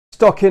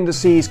stock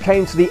indices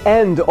came to the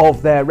end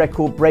of their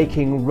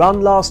record-breaking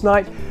run last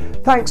night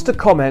thanks to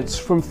comments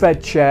from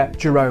Fed Chair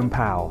Jerome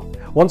Powell.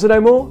 Want to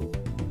know more?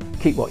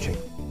 Keep watching.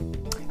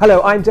 Hello,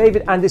 I'm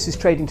David and this is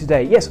Trading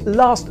Today. Yes,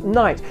 last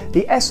night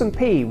the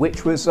S&P,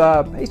 which was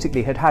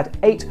basically had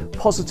 8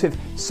 positive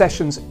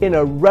sessions in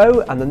a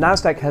row, and the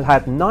NASDAQ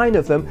had 9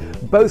 of them,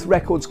 both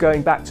records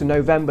going back to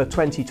November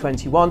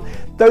 2021.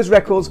 Those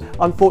records,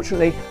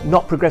 unfortunately,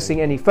 not progressing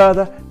any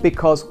further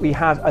because we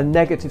had a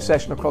negative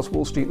session across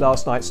Wall Street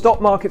last night. Stock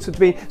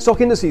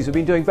indices have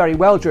been doing very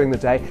well during the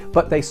day,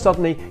 but they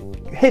suddenly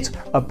hit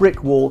a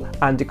brick wall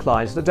and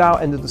declined. The Dow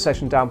ended the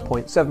session down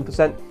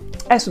 0.7%.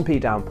 S&P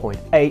down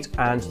 0.8%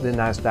 and the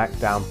NASDAQ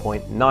down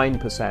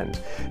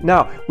 0.9%.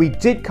 Now, we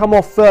did come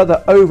off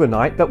further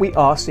overnight, but we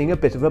are seeing a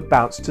bit of a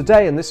bounce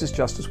today, and this is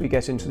just as we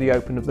get into the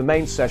open of the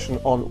main session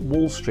on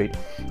Wall Street.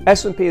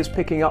 S&P is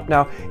picking up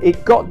now.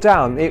 It got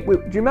down. Do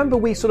you remember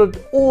we sort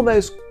of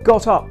almost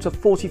got up to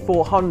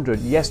 4,400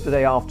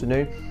 yesterday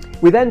afternoon?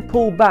 We then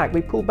pulled back.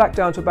 We pulled back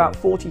down to about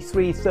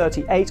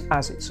 43.38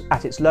 as it's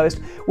at its lowest.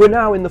 We're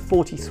now in the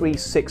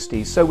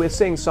 43.60s, so we're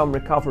seeing some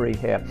recovery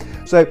here.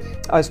 So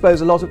I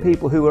suppose a lot of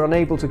people who were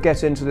unable to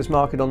get into this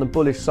market on the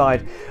bullish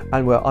side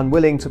and were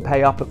unwilling to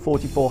pay up at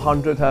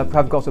 4,400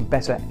 have got a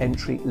better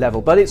entry level.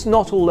 But it's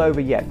not all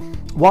over yet.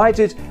 Why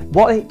did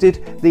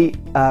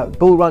the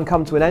bull run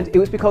come to an end? It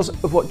was because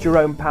of what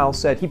Jerome Powell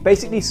said. He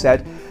basically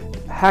said,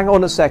 hang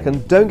on a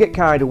second, don't get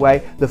carried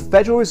away. The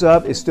Federal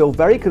Reserve is still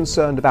very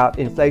concerned about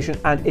inflation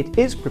and it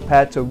is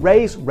prepared to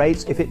raise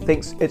rates if it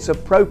thinks it's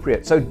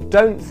appropriate. So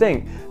don't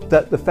think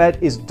that the Fed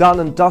is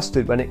done and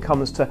dusted when it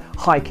comes to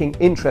hiking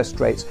interest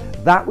rates.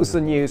 That was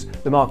the news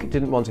the market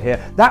didn't want to hear.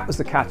 That was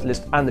the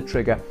catalyst and the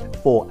trigger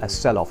for a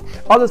sell-off.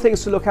 Other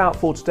things to look out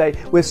for today,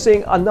 we're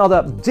seeing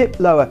another dip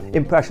lower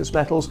in precious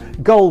metals.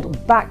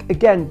 Gold back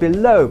again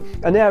below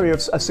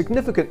a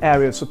significant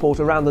area of support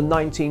around the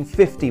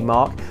 1950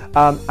 mark.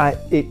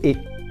 It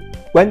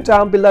went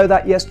down below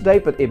that yesterday,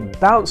 but it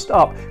bounced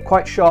up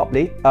quite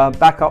sharply,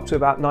 back up to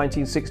about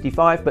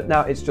 1965, but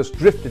now it's just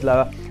drifted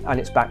lower and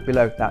it's back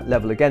below that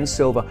level again.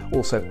 Silver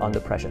also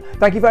under pressure.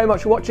 Thank you very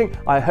much for watching.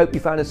 I hope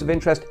you found this of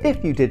interest.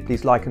 If you did,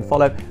 please like and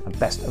follow, and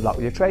best of luck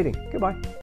with your trading. Goodbye.